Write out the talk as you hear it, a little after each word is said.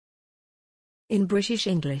In British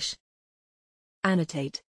English.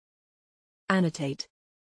 Annotate. Annotate.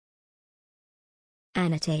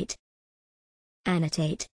 Annotate.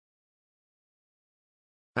 Annotate.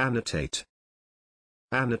 Annotate.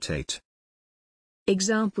 Annotate.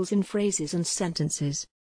 Examples in phrases and sentences.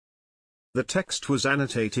 The text was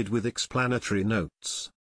annotated with explanatory notes.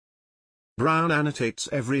 Brown annotates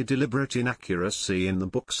every deliberate inaccuracy in the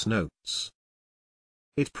book's notes.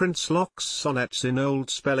 It prints Locke's sonnets in old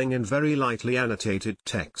spelling in very lightly annotated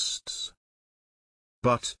texts.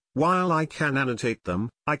 But, while I can annotate them,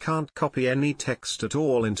 I can't copy any text at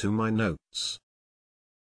all into my notes.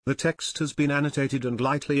 The text has been annotated and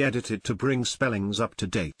lightly edited to bring spellings up to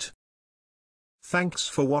date. Thanks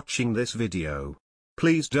for watching this video.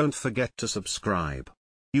 Please don't forget to subscribe.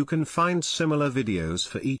 You can find similar videos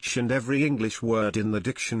for each and every English word in the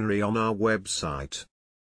dictionary on our website.